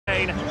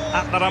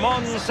at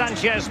the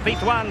Sanchez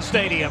Pizjuan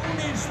Stadium.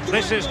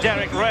 This is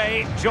Derek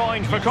Ray,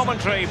 joined for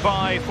commentary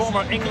by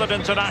former England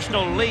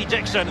international Lee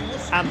Dixon,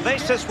 and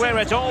this is where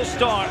it all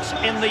starts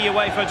in the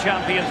UEFA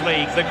Champions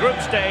League, the group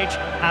stage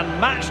and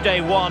match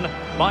day one.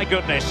 My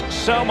goodness,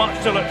 so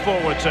much to look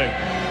forward to.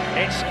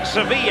 It's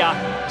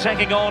Sevilla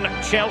taking on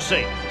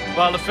Chelsea.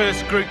 Well, the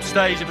first group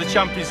stage of the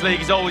Champions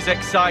League is always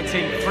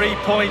exciting. 3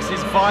 points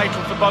is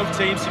vital for both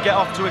teams to get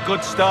off to a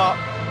good start.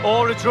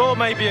 Or a draw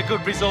may be a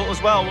good result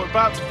as well. We're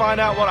about to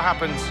find out what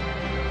happens.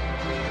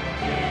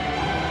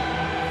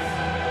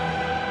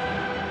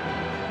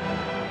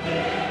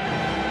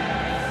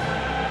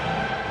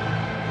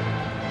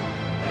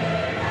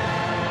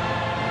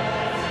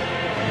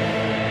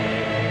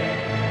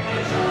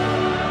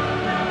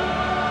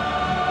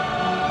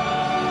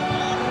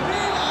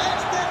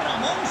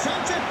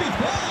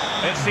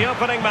 It's the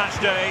opening match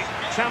day.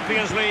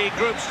 Champions League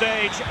group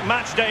stage,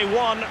 match day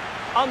one,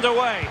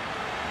 underway.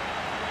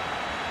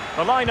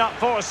 The lineup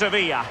for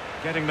Sevilla.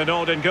 Getting the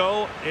nod in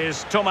goal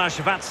is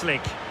Tomasz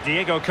Vaclik.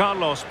 Diego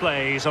Carlos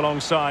plays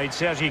alongside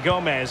Sergi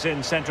Gomez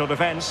in central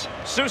defence.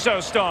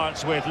 Suso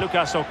starts with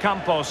Lucas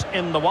Ocampos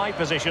in the wide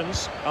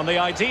positions. And the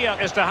idea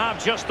is to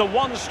have just the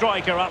one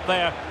striker up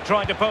there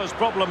trying to pose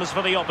problems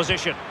for the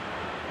opposition.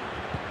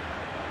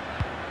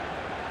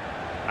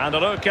 And a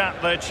look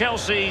at the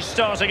Chelsea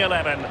starting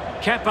 11.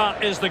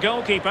 Kepa is the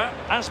goalkeeper.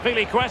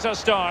 Azpilicueta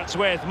starts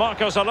with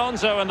Marcos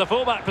Alonso in the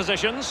fullback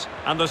positions.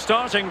 And the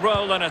starting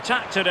role in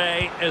attack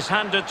today is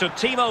handed to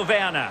Timo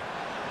Werner.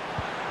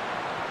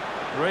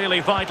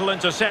 Really vital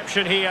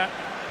interception here.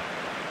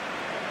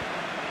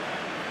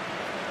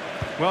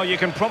 Well, you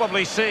can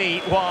probably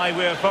see why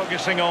we're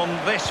focusing on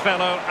this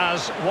fellow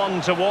as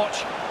one to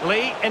watch.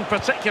 Lee, in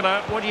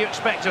particular, what do you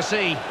expect to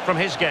see from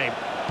his game?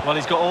 Well,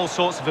 he's got all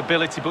sorts of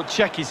ability, but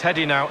check his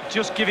heading out.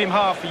 Just give him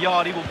half a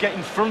yard, he will get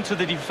in front of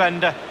the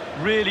defender.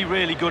 Really,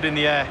 really good in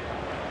the air.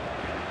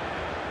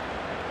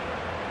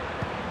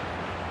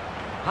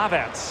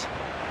 Havertz.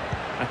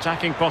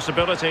 Attacking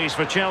possibilities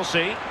for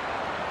Chelsea.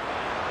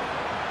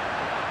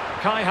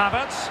 Kai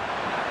Havertz.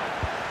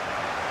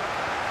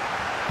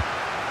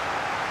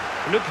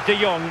 Luc de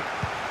Jong.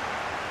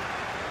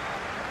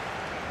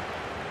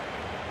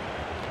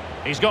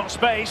 He's got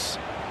space.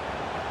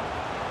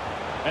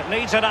 It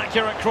needs an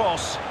accurate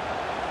cross.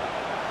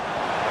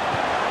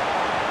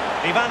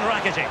 Ivan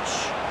Rakitic.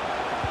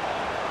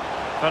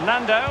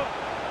 Fernando.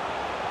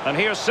 And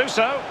here's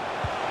Suso.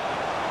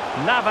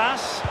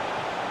 Navas.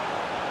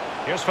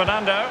 Here's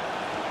Fernando.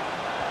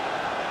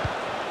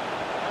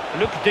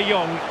 Luc de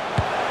Jong.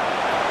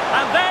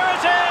 And there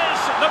it is!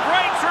 The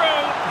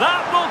breakthrough!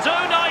 That will do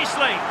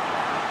nicely.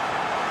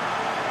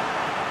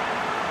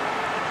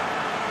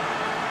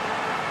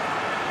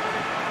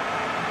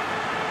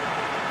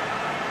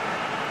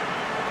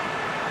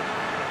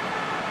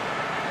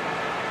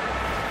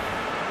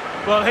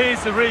 Well,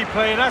 here's the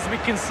replay, and as we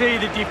can see,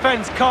 the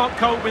defence can't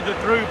cope with the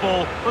through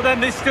ball, but then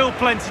there's still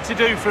plenty to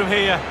do from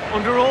here.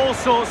 Under all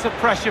sorts of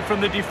pressure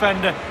from the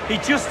defender, he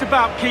just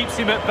about keeps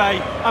him at bay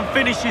and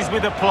finishes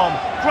with aplomb.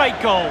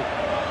 Great goal.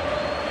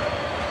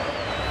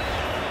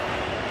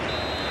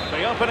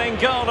 The opening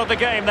goal of the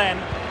game then.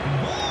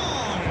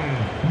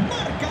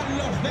 Marcan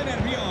los de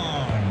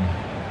Nervión.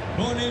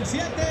 Con el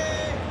 7,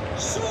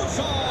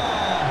 Suso.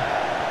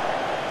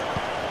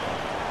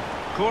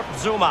 Kurt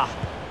Zouma.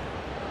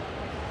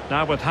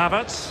 Now with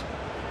Havertz.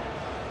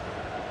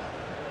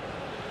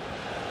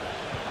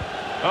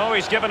 Oh,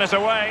 he's given it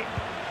away.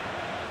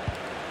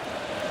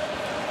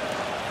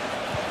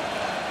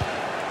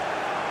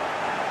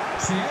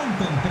 Se ha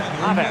encontrado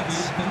un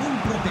móvil con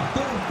un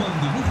protector con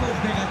dibujos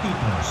de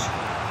gatitos.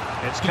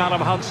 It's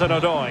Callum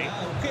Hudson-Odoi.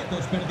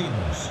 Objetos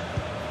perdidos.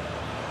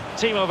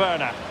 Timo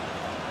Werner.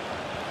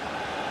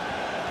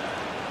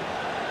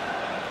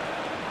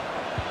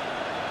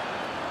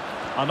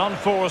 An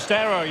unforced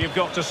error, you've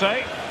got to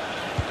say.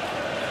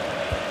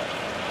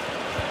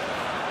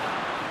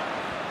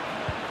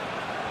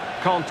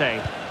 Conte.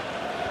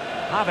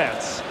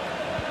 Havertz.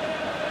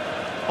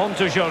 On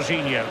to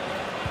Jorginho.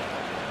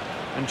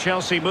 And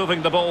Chelsea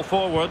moving the ball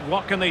forward.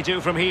 What can they do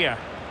from here?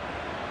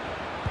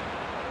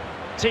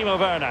 Timo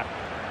Werner.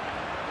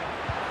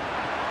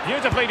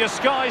 Beautifully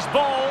disguised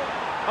ball.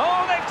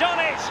 Oh, they've done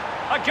it!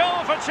 A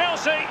goal for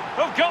Chelsea,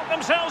 who've got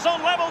themselves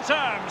on level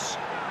terms.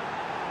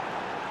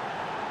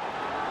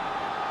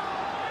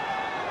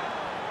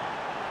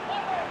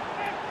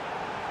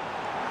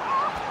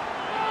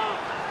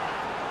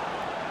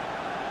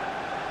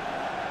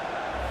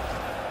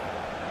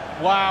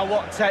 Wow,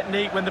 what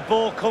technique when the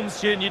ball comes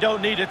to you and you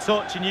don't need a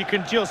touch and you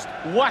can just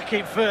whack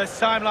it first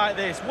time like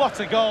this. What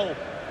a goal.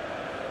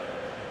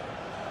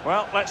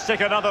 Well, let's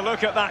take another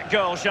look at that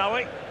goal, shall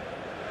we?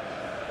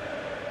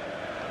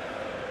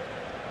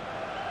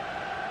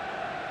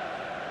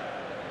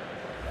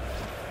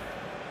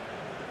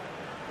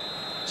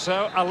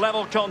 So, a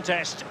level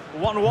contest,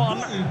 1-1.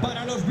 Gol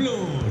para los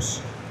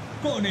Blues.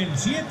 Con el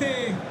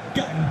 7,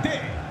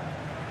 Kanté.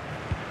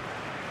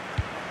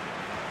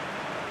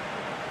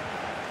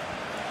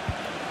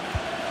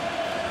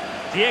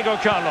 Diego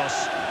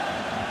Carlos.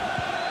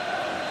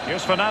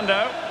 Here's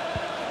Fernando.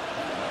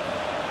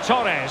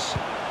 Torres.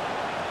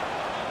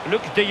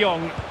 Luke de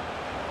Jong.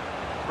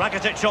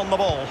 Rakitic on the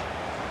ball.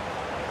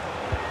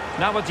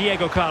 Now with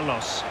Diego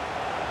Carlos.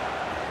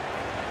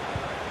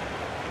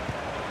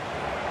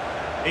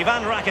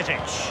 Ivan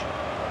Rakitic.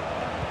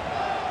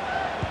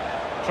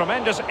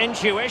 Tremendous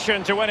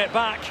intuition to win it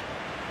back.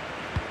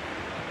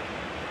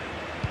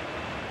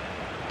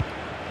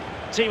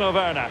 Timo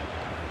Werner.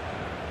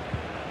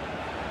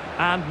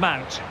 And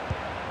Mount.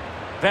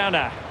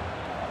 Werner.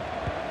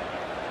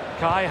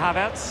 Kai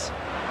Havertz.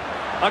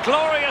 A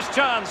glorious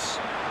chance.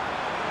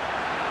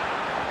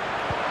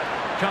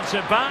 Cuts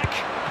it back.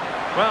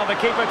 Well, the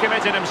keeper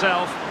committed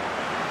himself.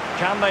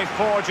 Can they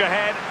forge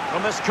ahead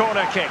from this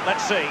corner kick?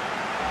 Let's see.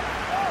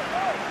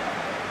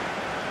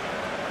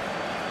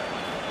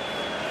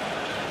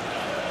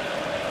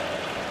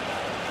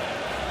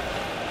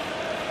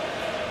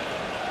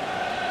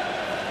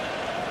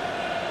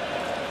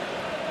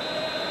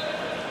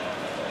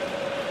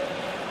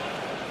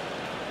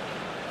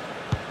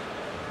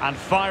 And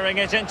firing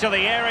it into the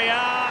area.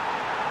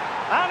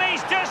 And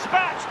he's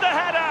dispatched the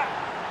header.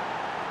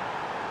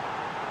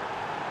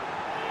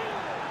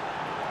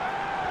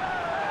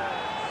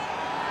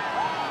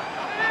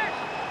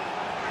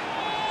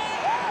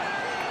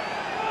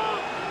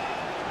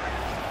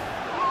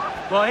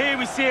 Well, here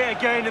we see it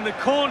again, and the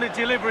corner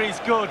delivery is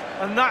good,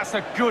 and that's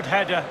a good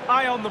header.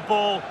 Eye on the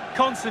ball,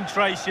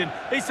 concentration.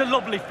 It's a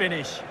lovely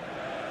finish.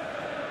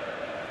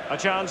 A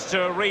chance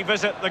to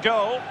revisit the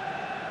goal.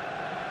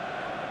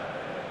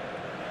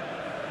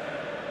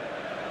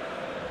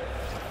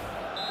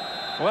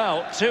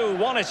 Well,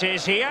 2-1 it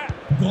is here.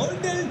 Gol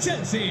del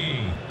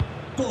Chelsea.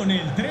 Con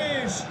el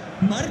 3,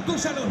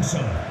 Marcos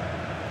Alonso.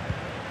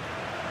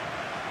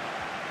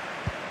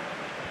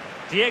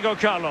 Diego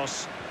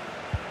Carlos.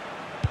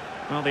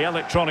 Well, the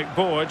electronic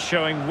board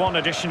showing 1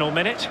 additional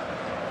minute.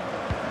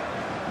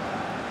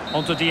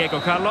 On to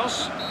Diego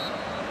Carlos.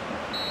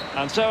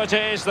 And so it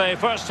is, the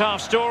first half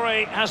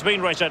story has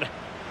been written.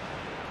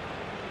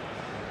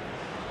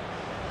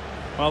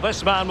 Well,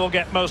 this man will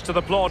get most of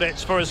the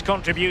plaudits for his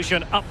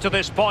contribution up to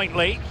this point,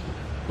 Lee.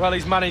 Well,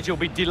 his manager will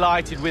be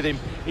delighted with him.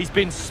 He's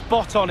been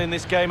spot on in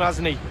this game,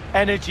 hasn't he?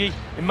 Energy,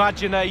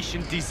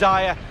 imagination,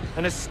 desire,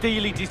 and a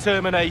steely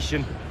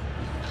determination.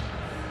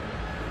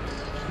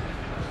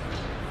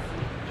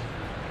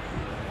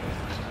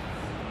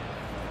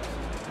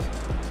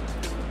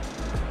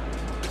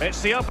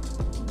 It's the up.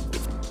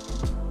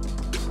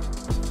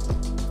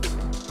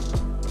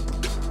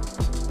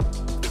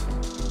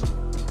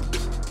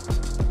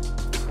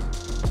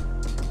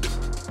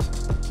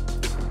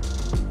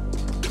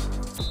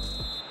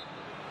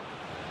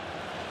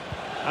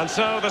 And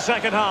so the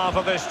second half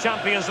of this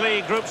Champions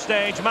League group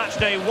stage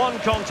matchday 1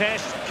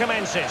 contest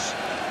commences.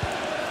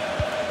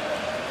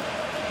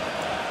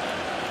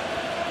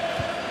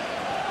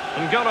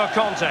 N'Golo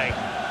Kanté.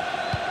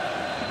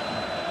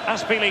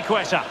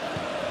 Azpilicueta.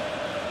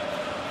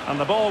 And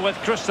the ball with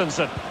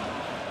Christensen.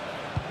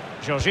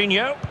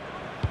 Jorginho.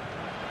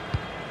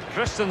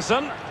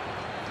 Christensen.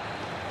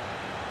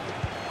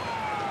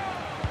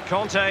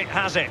 Kanté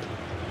has it.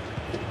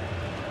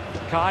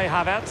 Kai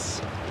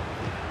Havertz.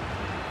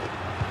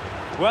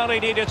 Well, he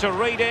needed to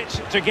read it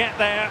to get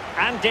there,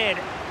 and did.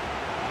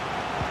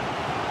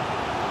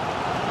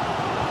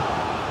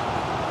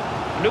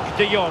 Luke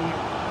de Jong.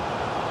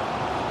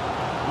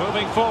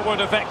 Moving forward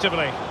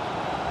effectively.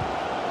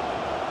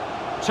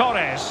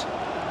 Torres.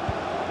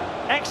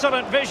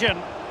 Excellent vision.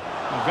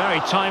 A very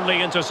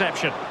timely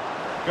interception.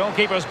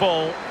 Goalkeeper's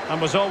ball,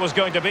 and was always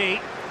going to be.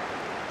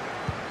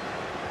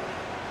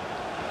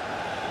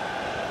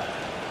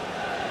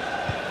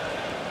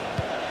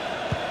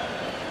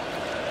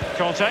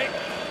 Kanté.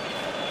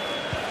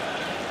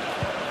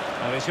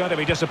 Well, he's going to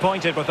be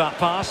disappointed with that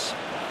pass.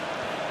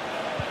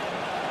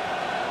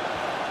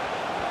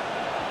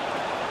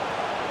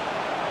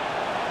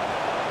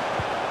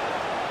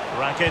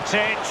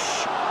 Rakitic.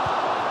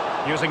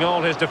 Using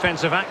all his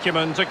defensive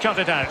acumen to cut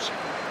it out.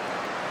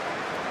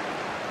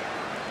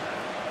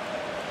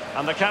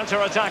 And the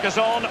counter-attack is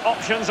on.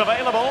 Options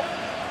available.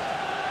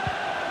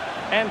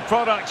 End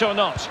product or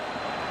not.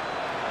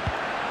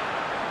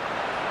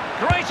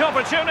 Great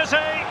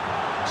opportunity.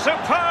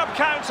 Superb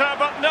counter,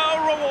 but no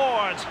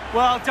reward.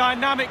 Well,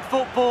 dynamic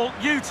football,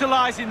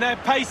 utilising their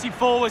pacey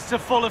forwards to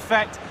full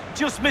effect.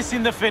 Just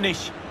missing the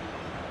finish.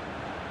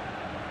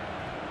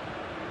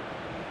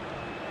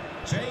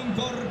 Se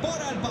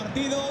incorpora al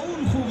partido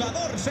un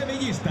jugador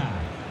sevillista.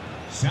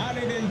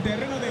 Sale del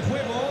terreno de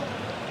juego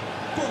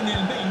con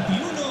el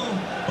 21,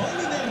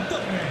 Oliver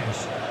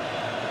Torres.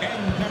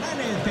 Entrará en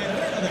el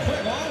terreno de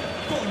juego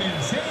con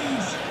el 6,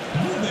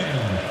 Nubel.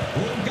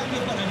 Un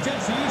cambio para el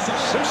Chelsea.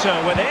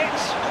 Sousa with it.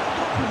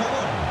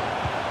 Jugador.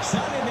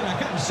 Sale de la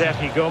cancha.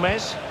 Sergi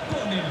Gomez.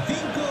 Con el 5,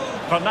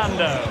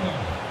 Fernando.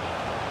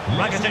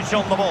 Rakitic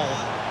on the ball.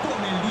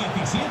 Con el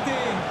 17,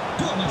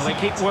 Well, they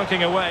keep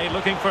working away,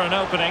 looking for an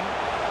opening.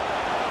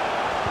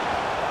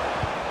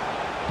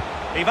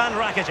 Ivan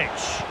Rakitic.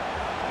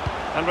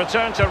 And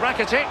return to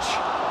Rakitic.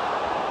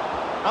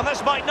 And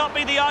this might not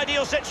be the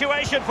ideal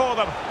situation for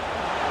them.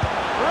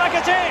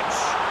 Rakitic!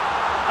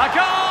 A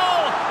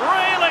goal!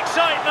 Real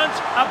excitement!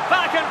 A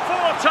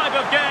back-and-forth type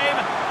of game.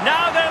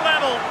 Now they're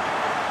level.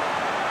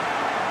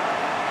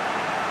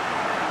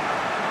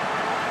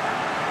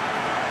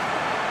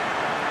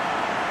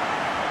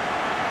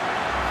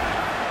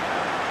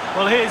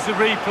 Well, here's the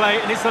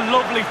replay, and it's a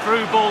lovely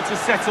through ball to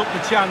set up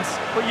the chance.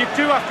 But you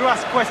do have to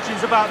ask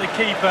questions about the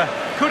keeper.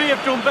 Could he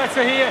have done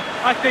better here?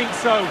 I think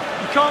so.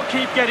 You can't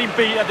keep getting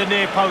beat at the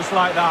near post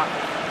like that.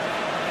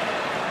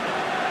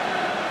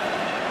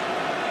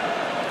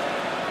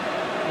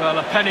 Well,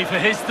 a penny for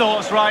his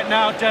thoughts right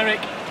now,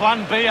 Derek.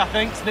 Plan B, I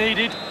think, is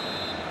needed.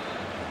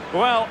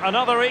 Well,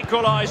 another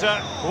equaliser.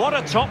 What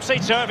a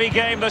topsy-turvy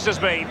game this has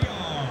been.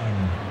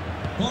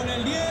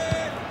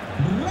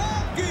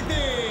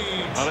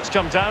 Well, it's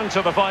come down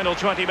to the final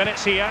 20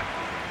 minutes here.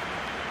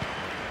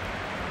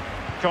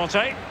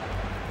 Conte.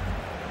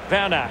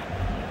 Werner.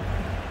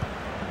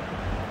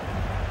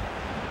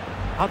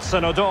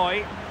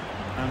 Hudson-Odoi.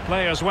 And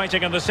players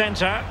waiting in the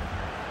centre.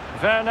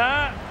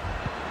 Werner.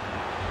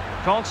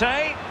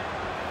 Conte.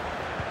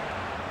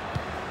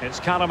 It's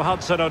Callum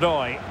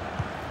Hudson-Odoi.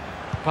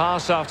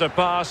 Pass after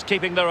pass,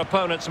 keeping their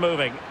opponents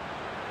moving.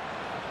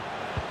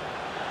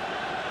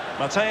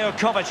 Mateo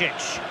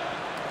Kovacic.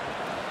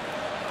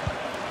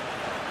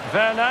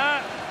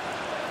 Werner.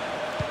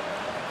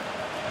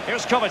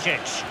 Here's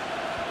Kovacic.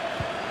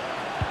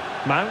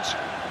 Mount.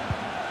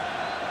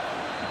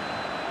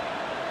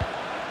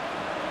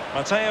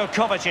 Mateo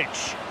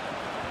Kovacic.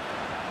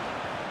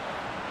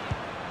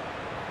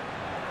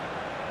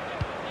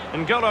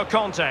 N'Golo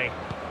Conte.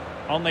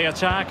 On the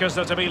attack as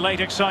there to be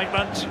late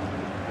excitement.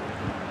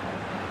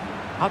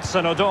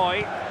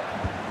 Hudson-Odoi.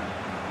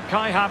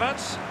 Kai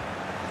Havertz.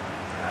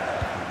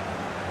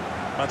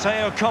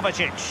 Mateo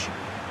Kovacic.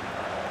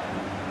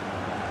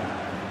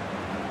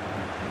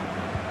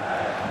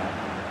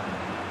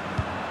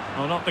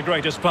 Well, not the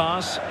greatest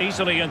pass,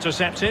 easily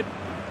intercepted.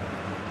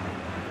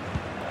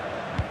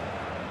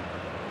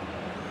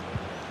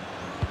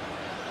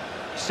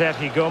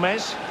 Sergi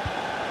Gomez.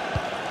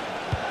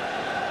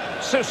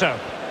 Suso.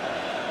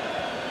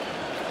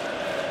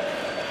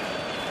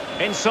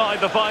 Inside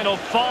the final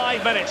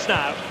 5 minutes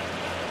now.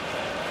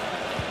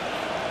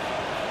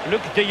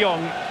 Luc de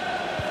Jong.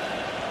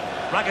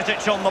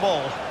 Rakitic on the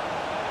ball.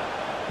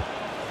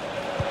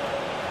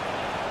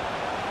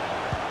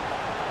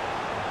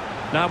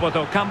 Now with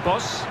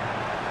Ocampos.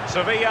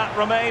 Sevilla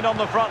remain on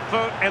the front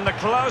foot in the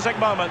closing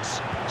moments.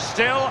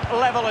 Still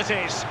level it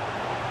is.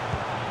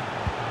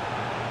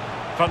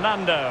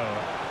 Fernando.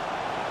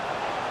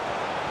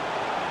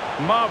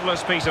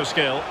 Marvellous piece of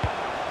skill.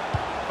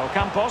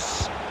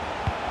 Ocampos.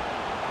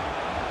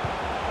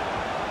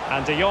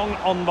 And de Jong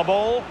on the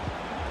ball.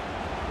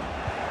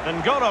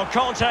 N'Golo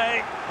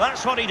Conte,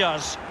 that's what he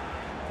does.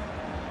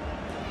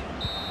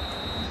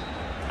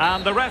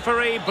 And the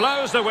referee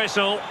blows the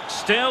whistle.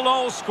 Still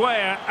all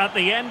square at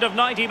the end of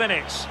 90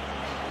 minutes.